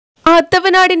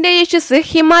ആതവനാടിന്റെ യശസ്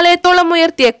ഹിമാലയത്തോളം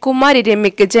ഉയർത്തിയ കുമാരി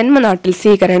രമ്യയ്ക്ക് ജന്മനാട്ടിൽ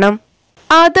സ്വീകരണം.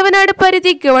 ആതവനാട്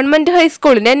പരിധി ഗവൺമെന്റ്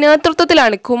ഹൈസ്കൂളിന്റെ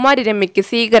നേതൃത്വത്തിലാണ് കുമാരി രമ്യയ്ക്ക്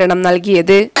സ്വീകരണം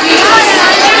നൽകിയത്.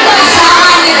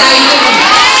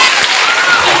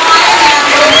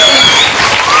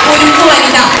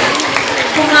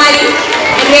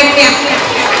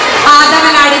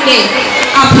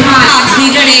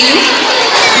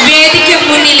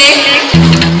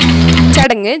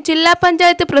 ചടങ്ങ് ജില്ലാ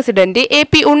പഞ്ചായത്ത് പ്രസിഡന്റ്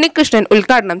എ.പി. ഉണ്ണികൃഷ്ണൻ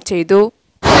ഉദ്ഘാടനം ചെയ്തു.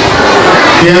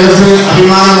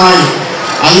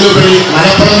 അതിലുപരി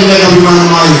മലപ്പുറം ജില്ലയ്ക്ക്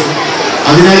അഭിമാനമായി,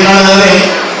 അതിനേക്കാളേറെ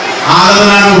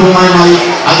ആതവനാട് അഭിമാനമായി,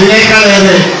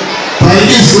 അതിനേക്കാളേറെ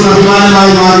പരിധി സ്കൂൾ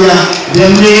അഭിമാനമായി മാറിയ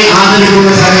രമ്യയെ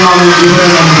ആദരിക്കുന്ന ചടങ്ങാണ് ഇവിടെ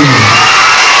നടക്കുന്നത്.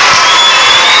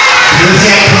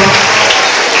 തീർച്ചയായിട്ടും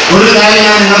ഒരു കാര്യം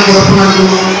ഞാൻ നിങ്ങൾക്ക് ഉറപ്പു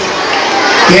നൽകുന്നു,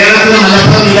 കേരളത്തിലെ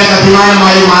മലപ്പുറം ജില്ലയ്ക്ക്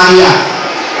അഭിമാനമായി മാറിയ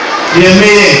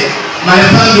രമ്യയെ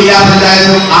മലപ്പുറം ജില്ലാ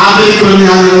പഞ്ചായത്ത് ആദരിക്കുമെന്ന്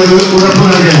ഞാൻ നിങ്ങൾക്ക് ഉറപ്പു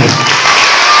നൽകുന്നു.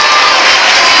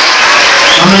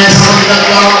 നമ്മെ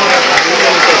സംബന്ധിച്ചിടത്തോളം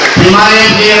ഹിമാലയം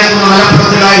കീഴടക്കുന്ന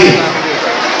മലപ്പുറത്തുകാരി,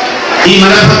 ഈ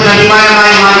മലപ്പുറത്തിന്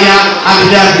അഭിമാനമായി മാറിയ ആ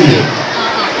വിദ്യാർത്ഥി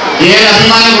ഏത്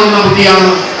അഭിമാനം കൊള്ളുന്ന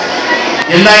കുട്ടിയാണ്.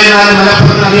 എന്തായിരുന്നാലും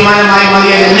മലപ്പുറത്തിന് അഭിമാനമായി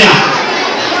മാറിയ രമ്യ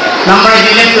നമ്മുടെ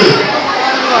ജില്ലക്ക്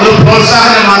ഒരു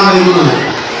പ്രോത്സാഹനമാണ് നൽകുന്നത്.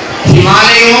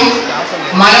 ഹിമാലയവും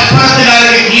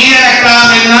മലപ്പുറത്തുകാരുടെ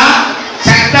കീഴടക്കാമെന്ന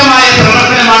ശക്തമായ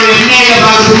പ്രവർത്തനമാണ് രമ്യയുടെ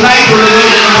ഭാഗത്തുണ്ടായിട്ടുള്ളത്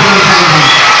എന്ന് മനസ്സിലാക്കണം.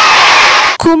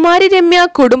 കുമാരി രമ്യ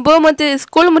കുടുംബവുമൊത്ത്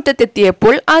സ്കൂൾ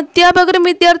മുറ്റത്തെത്തിയപ്പോൾ അധ്യാപകരും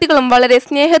വിദ്യാർത്ഥികളും വളരെ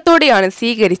സ്നേഹത്തോടെയാണ്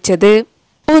സ്വീകരിച്ചത്.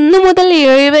 1 മുതൽ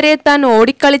 7 വരെ താൻ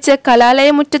ഓടിക്കളിച്ച കലാലയ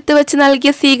മുറ്റത്ത് വെച്ച്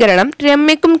നൽകിയ സ്വീകരണം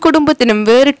രമ്യക്കും കുടുംബത്തിനും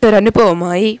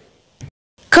വേറിട്ടൊരനുഭവമായി.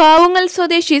 കാവുങ്ങൽ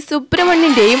സ്വദേശി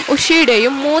സുബ്രഹ്മണ്യന്റെയും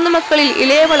ഉഷയുടെയും 3 മക്കളിൽ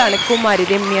ഇളയവളാണ് Kumari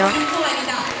Ramya.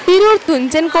 Tirur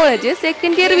Thunchan college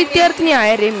second year വിദ്യാർത്ഥിനിയായ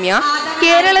Ramya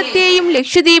കേരളത്തെയും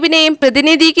ലക്ഷദ്വീപിനെയും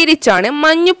പ്രതിനിധീകരിച്ചാണ്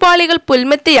മഞ്ഞുപാളികൾ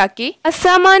പുൽമെത്തയാക്കി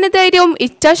അസാമാന്യ ധൈര്യവും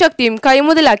ഇച്ഛാശക്തിയും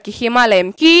കൈമുതലാക്കി ഹിമാലയം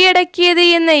കീഴടക്കിയത്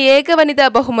എന്ന ഏക വനിതാ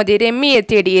ബഹുമതി രമ്യയെ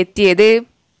തേടിയെത്തിയത്.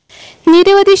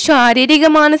 നിരവധി ശാരീരിക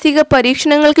മാനസിക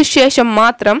പരീക്ഷണങ്ങൾക്ക് ശേഷം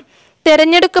മാത്രം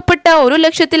തെരഞ്ഞെടുക്കപ്പെട്ട 1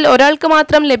 ലക്ഷത്തിൽ ഒരാൾക്ക്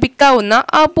മാത്രം ലഭിക്കാവുന്ന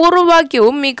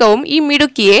അപൂർവഭാഗ്യവും മികവും ഈ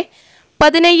മിടുക്കിയെ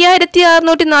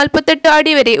 15,648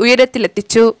 അടി വരെ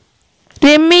ഉയരത്തിലെത്തിച്ചു.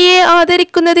 രമ്യയെ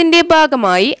ആദരിക്കുന്നതിന്റെ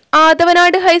ഭാഗമായി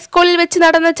ആതവനാട് ഹൈസ്കൂളിൽ വെച്ച്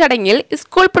നടന്ന ചടങ്ങിൽ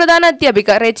സ്കൂൾ പ്രധാന അധ്യാപിക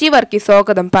റെജി വർക്കി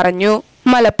സ്വാഗതം പറഞ്ഞു.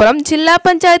 മലപ്പുറം ജില്ലാ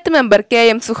പഞ്ചായത്ത് മെമ്പർ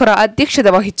കെ.എം. സുഹ്റ അധ്യക്ഷത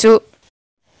വഹിച്ചു.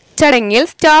 ചടങ്ങിൽ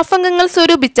സ്റ്റാഫ് അംഗങ്ങൾ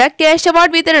സ്വരൂപിച്ച ക്യാഷ്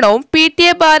അവാർഡ് വിതരണവും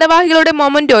PTA ഭാരവാഹികളുടെ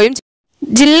മൊമന്റോയും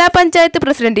ജില്ലാ പഞ്ചായത്ത്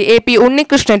പ്രസിഡന്റ് എ.പി.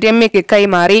 ഉണ്ണികൃഷ്ണൻ രമ്യയ്ക്ക്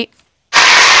കൈമാറി.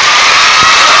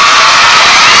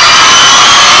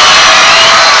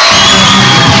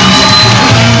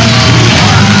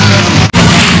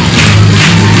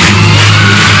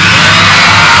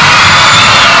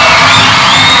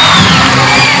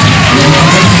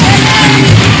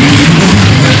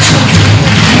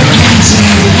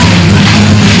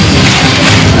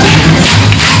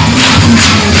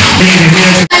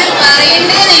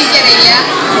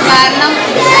 കാരണം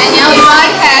ഞാൻ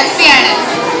ഒരുപാട് ഹാപ്പിയാണ്.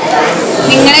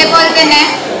 നിങ്ങളെ പോലെ തന്നെ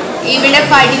ഇവിടെ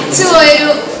പഠിച്ചു പോയൊരു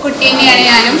കുട്ടി തന്നെയാണ്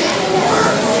ഞാനും.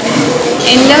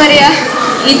 എന്താ പറയാ,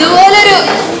 ഇതുപോലൊരു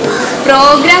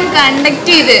പ്രോഗ്രാം കണ്ടക്ട്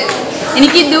ചെയ്ത്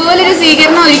എനിക്ക് ഇതുപോലൊരു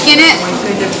സ്വീകരണം ഒരുക്കിന്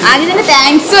ആദ്യം തന്നെ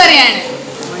താങ്ക്സ് പറയാണ്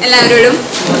എല്ലാവരോടും.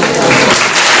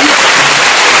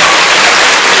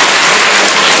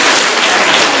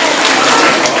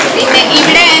 പിന്നെ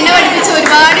ഇവിടെ എന്നെ പഠിപ്പിച്ച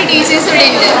ഒരുപാട് ടീച്ചേഴ്സ് ഇവിടെ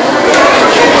ഉണ്ട്.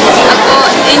 അപ്പോൾ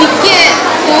എനിക്ക്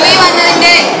പോയി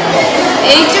വന്നതിൻ്റെ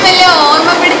ഏറ്റവും വലിയ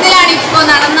ഓർമ്മപ്പെടുത്തലാണ് ഇപ്പോൾ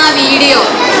നടന്ന ആ വീഡിയോ.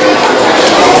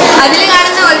 അതിൽ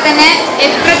കാണുന്ന പോലെ തന്നെ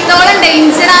എത്രത്തോളം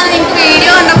ഡേഞ്ചറാണെന്ന് എനിക്ക്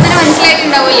വീഡിയോ കണ്ടപ്പോൾ തന്നെ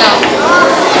മനസ്സിലായിട്ടുണ്ടാവുമല്ലോ.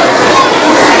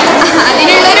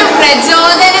 അതിനുള്ളൊരു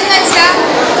പ്രചോദനം എന്ന് വെച്ചാൽ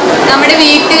നമ്മുടെ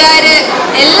വീട്ടുകാർ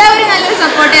എല്ലാവരും നല്ലൊരു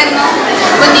സപ്പോർട്ടായിരുന്നു.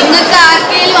 അപ്പോൾ നിങ്ങൾക്ക്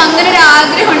ആർക്കെങ്കിലും അങ്ങനെ ഒരു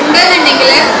ആഗ്രഹം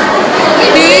ഉണ്ടെന്നുണ്ടെങ്കിൽ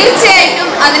തീർച്ചയായിട്ടും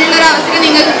അതിനുള്ളൊരു അവസരം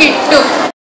നിങ്ങൾക്ക് കിട്ടും.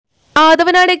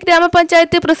 ആതവനാട്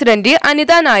ഗ്രാമപഞ്ചായത്ത് president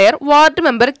Anitha Nair, ward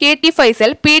member KT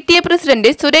Faisal, PTA president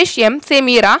Suresh M,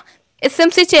 Sameera,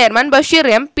 SMC chairman Basheer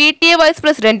M, PTA vice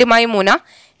president Maimoona,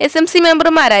 SMC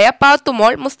മെമ്പർമാരായ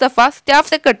പാത്തുമോൾ, മുസ്തഫ,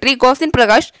 സ്റ്റാഫ് സെക്രട്ടറി ഗോസിൻ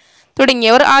പ്രകാശ്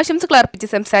തുടങ്ങിയവർ ആശംസകൾ അർപ്പിച്ച്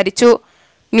സംസാരിച്ചു.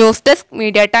 News desk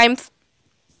media times.